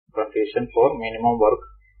condition for minimum work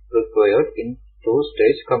required in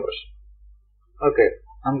two-stage compression. Okay,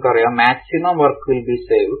 നമുക്കറിയാം maximum work will be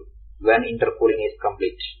saved when intercooling is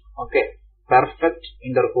complete. Okay, perfect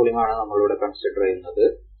intercooling ആണ് നമ്മളിവിടെ consider ചെയ്യുന്നത്.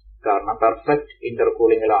 കാരണം perfect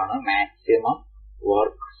ഇന്റർകൂളിംഗിലാണ് maximum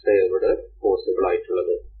work saved possible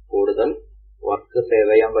ആയിട്ടുള്ളത്. കൂടുതൽ work save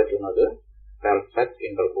ചെയ്യാൻ പറ്റുന്നത് perfect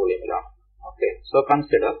ഇന്റർകൂളിംഗിലാണ്. Okay, so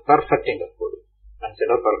consider perfect intercooling.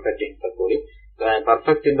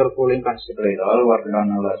 Perfect intercooling consider ചെയ്താൽ വർക്ക് ഡൺ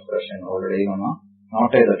ഉള്ള എക്സ്പ്രഷൻ ഓൾറെഡി ഒന്ന്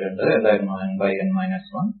നോട്ട് ചെയ്തിട്ടുണ്ട്. എന്തായിരുന്നു?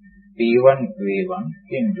 n/n-1 P1V1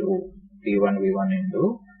 into P1V1 into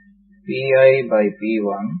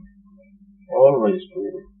Pi/P1 all raised to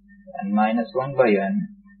n-1/n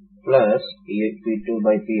plus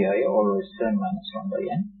P2/Pi all raised to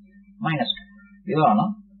n-1/n minus 2. ഇതാണ്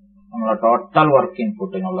നമ്മുടെ total work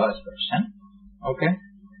ഇൻപുട്ടിനുള്ള expression. Okay,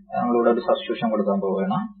 നമ്മളിവിടെ ഒരു substitution കൊടുക്കാൻ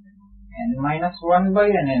പോവുകയാണ്. n-1/n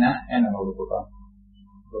ന് n കൊടുക്കുക.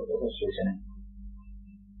 സബ്സ്റ്റിറ്റ്യൂഷന്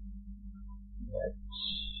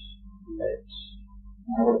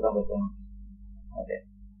അങ്ങനെ കൊടുക്കാൻ പറ്റും. ഓക്കെ,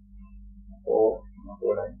 അപ്പോ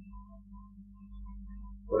നമുക്കിവിടെ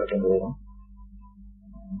കൊടുക്കേണ്ടി വരും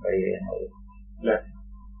 1/a എന്നത് അല്ലെ,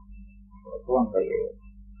 1/a.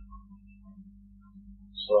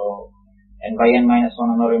 സോ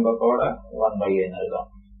n/n-1 എന്ന് പറയുമ്പോൾ അവിടെ 1/a എന്ന് എഴുതാം.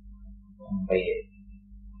 1/a.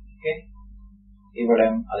 ഓക്കെ, ഇവിടെ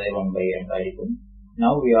അതേ 1/a ഉണ്ടായിരിക്കും.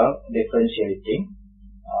 Now we are differentiating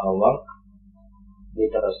work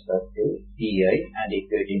with respect to Pi and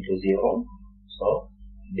equating to 0. So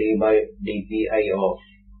d/dpi of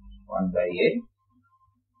 1/a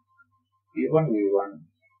P1V1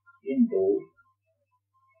 into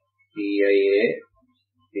Pi/a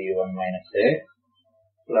P1 minus a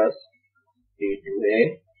plus P2a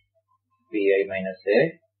Pi minus a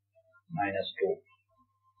minus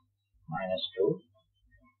 2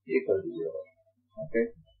 equal to 0. Okay,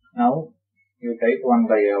 now you type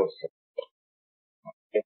 1/a outside.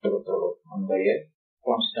 1/a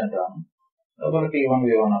constant ആണ്. അതുപോലെ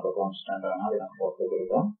P1V1 ഒക്കെ constant ആണ്. അതിനെ പുറത്ത്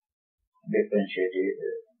കൊടുക്കാം. Differentiate ചെയ്ത്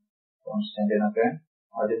കോൺസ്റ്റന്റിനൊക്കെ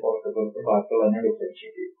ആദ്യം പുറത്ത് കൊടുത്ത് ബാക്കിയുള്ളതിനെ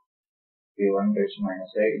ഡിഫറൻഷിയേറ്റ് ചെയ്യും. P1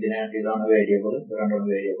 minus a ഇതാണ് വേരിയബിൾ, ഇത് രണ്ടാണ്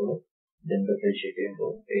വേരിയബിൾ. ഇതിനെ ഡിഫറൻഷിയേറ്റ്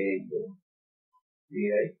ചെയ്യുമ്പോൾ a into Pi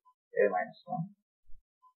a minus 1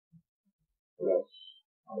 plus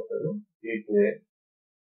അടുത്തത് P2a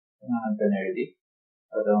അങ്ങനെ തന്നെ എഴുതി.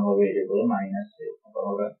 അതാകുമ്പോൾ വേരിയബിൾ മൈനസ് എ. അപ്പൊ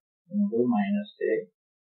അവിടെ minus A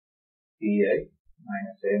Pi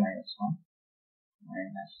minus a minus 1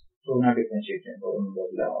 minus 2 differentiate ചെയ്യുമ്പോൾ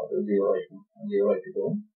ഒന്നുമില്ല, അത് 0 ആയിട്ട്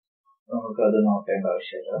പോകും. നമുക്ക് അത് നോക്കേണ്ട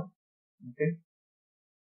ആവശ്യമില്ല. Okay,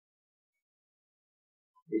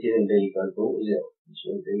 which will be equal to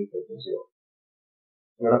 0.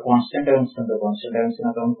 ഇവിടെ കോൺസ്റ്റന്റ് ടേംസ് ഉണ്ട്. കോൺസ്റ്റന്റ്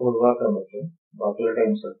ടേംസിനൊക്കെ നമുക്ക് ഒഴിവാക്കാൻ പറ്റും. ബാക്കിയുള്ള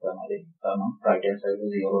ടേംസ് എടുത്താൽ മതി. കാരണം റൈറ്റ് ഹാൻഡ്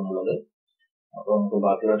സൈഡ് 0 എന്നുള്ളത്. അപ്പൊ നമുക്ക്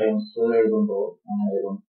ബാക്കിയുള്ള ടേംസ് എഴുതുമ്പോൾ അങ്ങനെ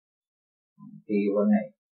വരും. P1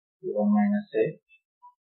 minus a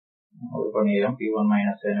ഒരു പണി ചെയ്യാം. P1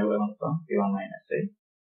 minus a ഇവിടെ നോക്കാം. P1 minus a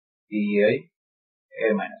Pi a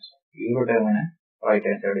minus 1 ഈ ഒരു ടേമിനെ റൈറ്റ്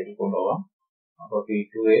ഹാൻഡ് സൈഡിലേക്ക് കൊണ്ടുപോകാം. അപ്പൊ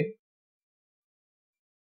P2a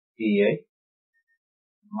Pi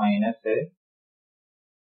minus a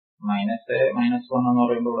minus 1 എന്ന്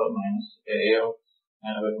പറയുമ്പോൾ ഇവിടെ മൈനസ് a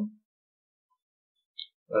അങ്ങനെ വരും.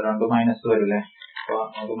 രണ്ട് മൈനസ് വരില്ലേ. അപ്പൊ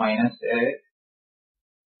നമുക്ക് മൈനസ് a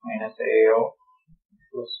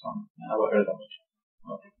പ്ലസ് 1 അങ്ങനെ എഴുതാൻ പറ്റും.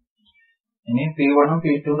 ഓക്കെ, ഇനി P1 ഉം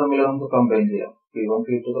P2 തമ്മിൽ നമുക്ക് കമ്പൈൻ ചെയ്യാം. P1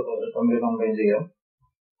 P2 തമ്മിൽ കമ്പൈൻ ചെയ്യാം.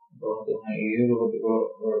 അപ്പൊ നമുക്ക് ഈ ഒരു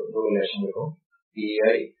റിലേഷൻ കിട്ടും. Pi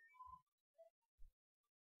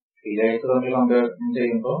തമ്മിൽ കമ്പയർ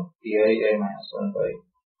ചെയ്യുമ്പോൾ Pi a minus 1 by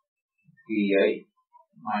Pi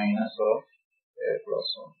minus of a plus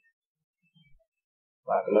 1.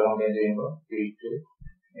 ബാക്കിയുള്ള കമ്പയർ ചെയ്യുമ്പോൾ P2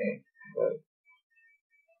 a by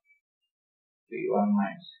P1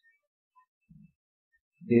 minus.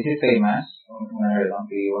 This is same as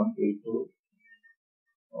P1 P2.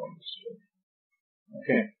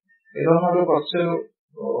 Okay, ഇതൊന്നൊരു കുറച്ച്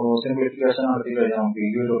സിംപ്ലിഫിക്കേഷൻ നടത്തി കഴിഞ്ഞാൽ നമുക്ക് ഈ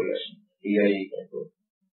ഒരു relation Pi equal to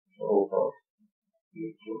root of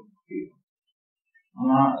P2 P1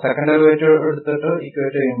 second derivative എടുത്തിട്ട്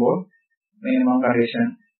equate ചെയ്യുമ്പോൾ minimum condition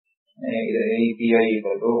Pi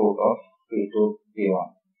equal to root of P2 P1.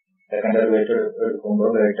 Second derivative എടുക്കുമ്പോൾ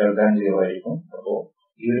greater than 0 ആയിരിക്കും. അപ്പോൾ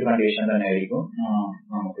ഈ ഒരു കണ്ടീഷൻ തന്നെ ആയിരിക്കും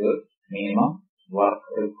നമുക്ക് മിനിമം വർക്ക്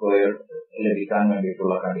റിക്വയർഡ് ലഭിക്കാൻ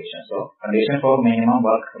വേണ്ടിയിട്ടുള്ള condition. So condition for minimum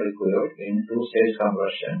work required in two stage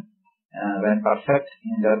conversion when perfect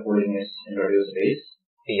intercooling is introduced is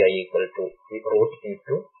Pi equal to root P2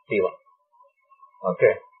 P1. Okay,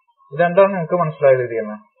 ഇതെന്താണ് നിങ്ങൾക്ക് മനസ്സിലായത്?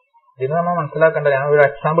 ഇതിന് നമ്മൾ മനസ്സിലാക്കേണ്ട ഞാൻ ഒരു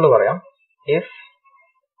എക്സാമ്പിൾ പറയാം. If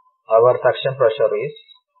our suction pressure is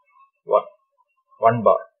 1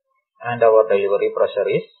 bar and our delivery pressure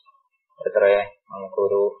is എത്ര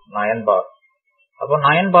നമുക്കൊരു 9 bar. അപ്പോൾ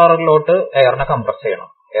 9 ബാറിലോട്ട് എയറിനെ കംപ്രസ് ചെയ്യണം.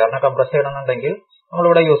 എയറിനെ കംപ്രസ് ചെയ്യണമെന്നുണ്ടെങ്കിൽ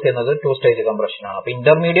നമ്മളിവിടെ യൂസ് ചെയ്യുന്നത് 2 സ്റ്റേജ് കംപ്രഷൻ ആണ്. അപ്പൊ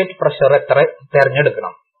ഇന്റർമീഡിയറ്റ് പ്രഷർ എത്ര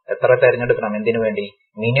തെരഞ്ഞെടുക്കണം എന്തിനു വേണ്ടി?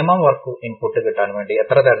 മിനിമം വർക്ക് ഇൻപുട്ട് കിട്ടാൻ വേണ്ടി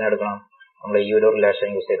എത്ര തെരഞ്ഞെടുക്കണം? നമ്മൾ ഈ ഒരു റിലേഷൻ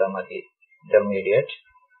യൂസ് ചെയ്താൽ മതി. Intermediate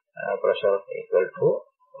pressure equal to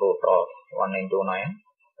root of 1 into 9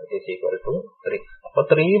 is equal to 3. അപ്പൊ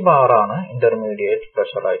 3 ബാർ ആണ് ഇന്റർമീഡിയറ്റ്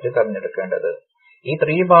പ്രഷർ ആയിട്ട് തെരഞ്ഞെടുക്കേണ്ടത്. ഈ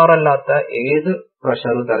 3 ബാർ അല്ലാത്ത ഏത്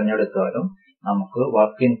പ്രഷർ തെരഞ്ഞെടുത്താലും നമുക്ക്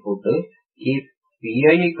വർക്ക് ഇൻപുട്ട് ഈ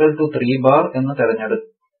PI equal to 3 ബാർ എന്ന്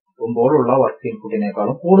തെരഞ്ഞെടുക്കുമ്പോഴുള്ള വർക്ക്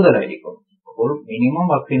ഇൻപുട്ടിനേക്കാളും കൂടുതലായിരിക്കും. അപ്പോൾ മിനിമം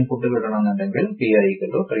വർക്ക് ഇൻപുട്ട് കിട്ടണമെന്നുണ്ടെങ്കിൽ PI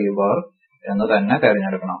equal to 3 ബാർ എന്ന് തന്നെ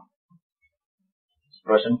തെരഞ്ഞെടുക്കണം.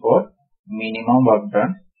 Expression for minimum work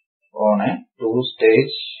done on a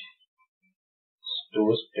two-stage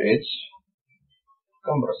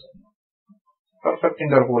compressor. Perfect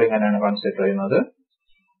intercooling എന്നാണ് കൺസിഡർ ചെയ്യുന്നത്.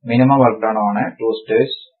 Minimum work done on A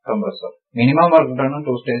 2-stage compressor. Minimum work done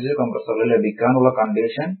 2-stage കംപ്രസറിൽ ലഭിക്കാനുള്ള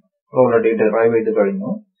condition already derive ചെയ്ത്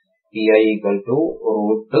കഴിഞ്ഞു. PI equal to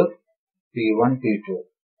root P1 P2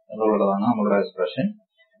 എന്നുള്ളതാണ് നമ്മളുടെ expression.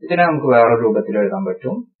 ഇതിനെ നമുക്ക് വേറെ രൂപത്തിൽ എഴുതാൻ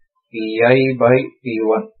പറ്റും. PI by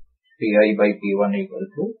P1 equal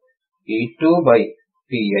to P2 by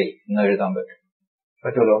PI എന്ന് എഴുതാൻ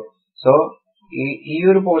പറ്റുമല്ലോ. സോ ഈ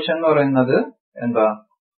ഒരു പോർഷൻ എന്ന് പറയുന്നത് എന്താ?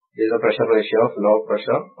 This is the pressure ratio of low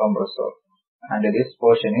pressure compressor and this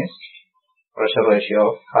portion is pressure ratio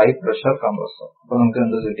of high pressure compressor. അപ്പോൾ നമുക്ക്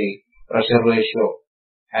എന്ത് കിട്ടി? Pressure ratio.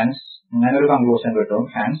 Hence ഇങ്ങനെ ഒരു കൺക്ലൂഷൻ കിട്ടും.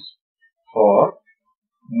 Hence for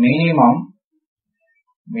minimum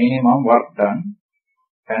work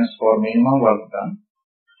done,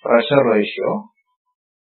 pressure ratio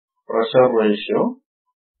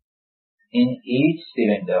in each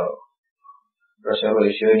cylinder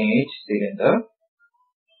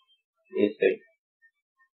is same.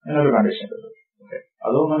 അങ്ങനൊരു condition കിട്ടും.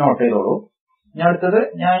 അതൊന്ന് നോട്ട് ചെയ്തോളൂ. ഇനി അടുത്തത്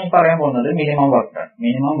ഞാൻ പറയാൻ പോകുന്നത് മിനിമം വർക്ക്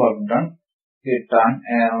ഡൺ കിട്ടാൻ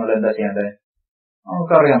നമ്മൾ എന്താ ചെയ്യേണ്ടത്?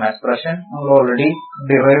 നമുക്കറിയാം എക്സ്പ്രഷൻ നമ്മൾ ഓൾറെഡി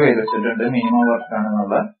ഡിറൈവ് ചെയ്ത് വെച്ചിട്ടുണ്ട്. മിനിമം വർക്ക് ഡൺ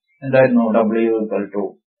എന്നുള്ള എന്തായിരുന്നു? W equal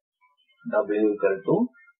to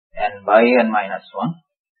n by n minus 1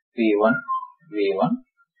 P1 V1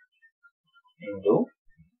 into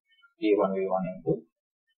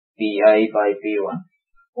PI by P1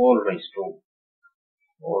 all raised to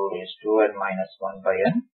n minus 1 by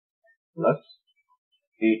n plus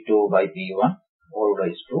P2 by P1 all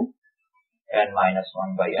raised to n minus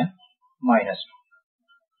 1 by n minus 2.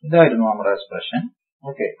 ഇതായിരുന്നു നമ്മുടെ expression.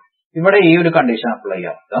 Okay, ഇവിടെ ഈ ഒരു condition apply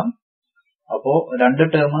ചെയ്യാം. അപ്പോ രണ്ട്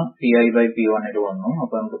term PI by P1 വന്നു.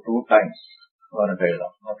 അപ്പൊ നമുക്ക് 2 times പറഞ്ഞിട്ട്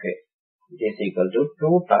എഴുതാം. Okay, it is equal to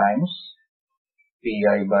 2 times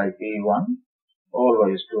PI by P1 all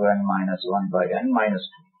raised to n minus 1 by n minus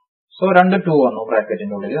 2. So രണ്ട് 2 വന്നു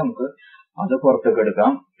ബ്രാക്കറ്റിന്റെ ഉള്ളിൽ. നമുക്ക് അത് പുറത്തേക്ക്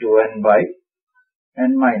എടുക്കാം. 2n by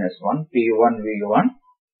n minus 1 P1 V1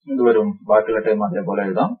 ഇത് വരും. ബാക്കിയുള്ള ടൈം അതേപോലെ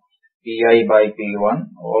എഴുതാം. PI by P1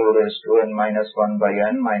 all raised to n minus 1 by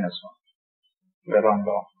n minus 1. Clear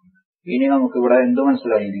ആണല്ലോ? ഇനി നമുക്ക് ഇവിടെ എന്ത്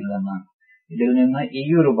മനസ്സിലായി? ഇതിൽ നിന്ന് ഈ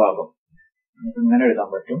ഒരു ഭാഗം നമുക്ക് ഇങ്ങനെ എഴുതാൻ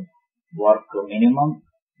പറ്റും. Minimum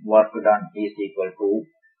work done is equal to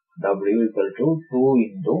W equal to 2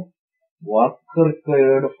 into work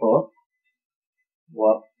required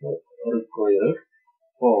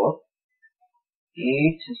for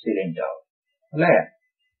each cylinder. അല്ലേ?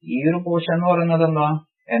 ഈ ഒരു പോർഷൻ എന്ന് പറയുന്നത് എന്താ?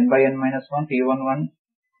 n by n minus 1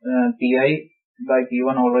 PI by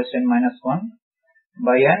P1 always n minus 1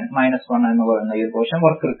 by n minus 1 എന്ന് പറയുന്ന ഈ portion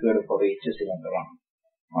work required for each cylinder ആണ്.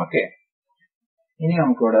 ഓക്കെ, ഇനി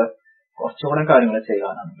നമുക്കിവിടെ കുറച്ചുകൂടെ കാര്യങ്ങൾ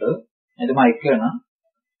ചെയ്യാനുണ്ട്. ഇത് മൈക്കാണ്.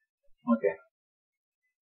 ഓക്കെ,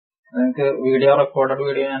 നിങ്ങൾക്ക് റെക്കോർഡഡ്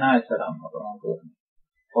വീഡിയോ ഞാൻ അയച്ചുതരാം. അപ്പൊ നമുക്ക്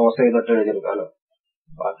പോസ് ചെയ്തിട്ട് എഴുതിയെടുക്കാമല്ലോ.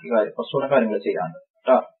 ബാക്കി കുറച്ചുകൂടെ കാര്യങ്ങൾ ചെയ്യാനുണ്ട്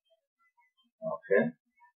കേട്ടോ. ഓക്കെ,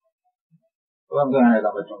 അപ്പൊ നമുക്ക് അങ്ങനെ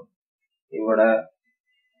എഴുതാൻ പറ്റും. ഇവിടെ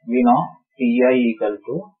വിനോ PI equal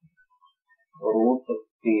to root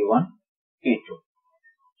P1 P2.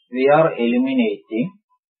 We are eliminating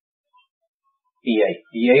PI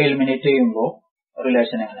eliminate ചെയ്യുമ്പോൾ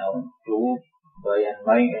relation എങ്ങനെയാവും? 2 by n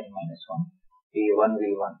by n minus 1 P1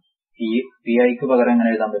 V1. PIക്ക് പകരം എങ്ങനെ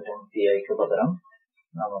എഴുതാൻ പറ്റും? PIക്ക് പകരം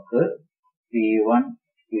നമുക്ക് P1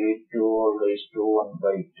 P2 all raised to 1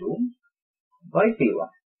 by 2 by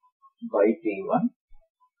P1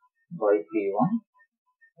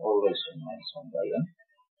 all raised to minus 1 by n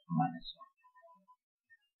minus 1.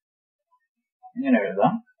 ഇങ്ങനെ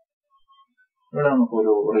എഴുതാം. ഇവിടെ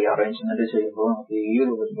നമുക്കൊരു റീഅറേഞ്ച്മെന്റ് ചെയ്യുമ്പോൾ നമുക്ക് ഈ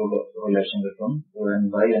രൂപത്തിലുള്ള റിലേഷൻ കിട്ടും. n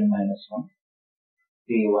by n minus 1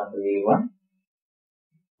 P1 V1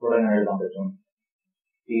 ഇവിടെ എങ്ങനെ എഴുതാൻ പറ്റും?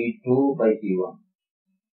 P2 by P1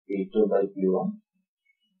 P2 by P1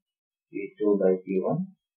 P2 by P1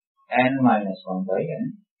 n minus 1 by n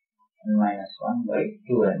n minus 1 by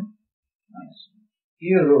 2n minus 1.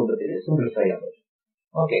 ഈ ഒരു രൂപത്തിൽ സിംപ്ലിഫൈ ചെയ്യാൻ പറ്റും.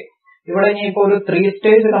 ഓക്കെ, ഇവിടെ ഇനിയിപ്പോ ഒരു 3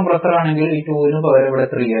 സ്റ്റേജ് കംപ്രസർ ആണെങ്കിൽ ഈ 2 പകരം ഇവിടെ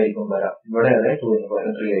 3 ആയിരിക്കും വരാം. ഇവിടെ അതെ 2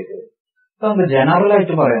 പകരം 3 ആയിട്ട് വരും. അപ്പൊ നമുക്ക് ജനറൽ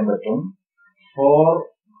ആയിട്ട് പറയാൻ പറ്റും four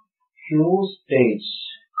Q stage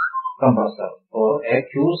compressor or a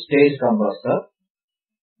Q stage compressor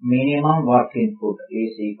minimum work input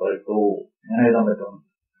is equal to എങ്ങനെ എഴുതാൻ പറ്റും?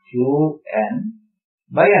 Qn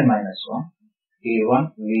by n minus 1 P1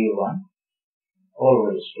 V1 all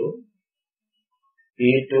raised to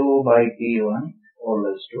P2 by P1 all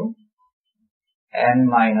raised to n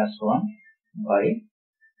minus 1 by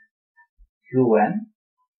Qn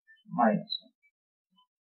minus 1.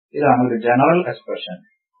 ഇതാണ് ഒരു general expression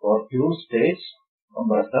for Q stage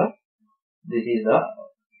compressor. This is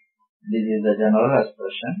the general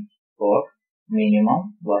expression for minimum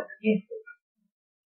work input.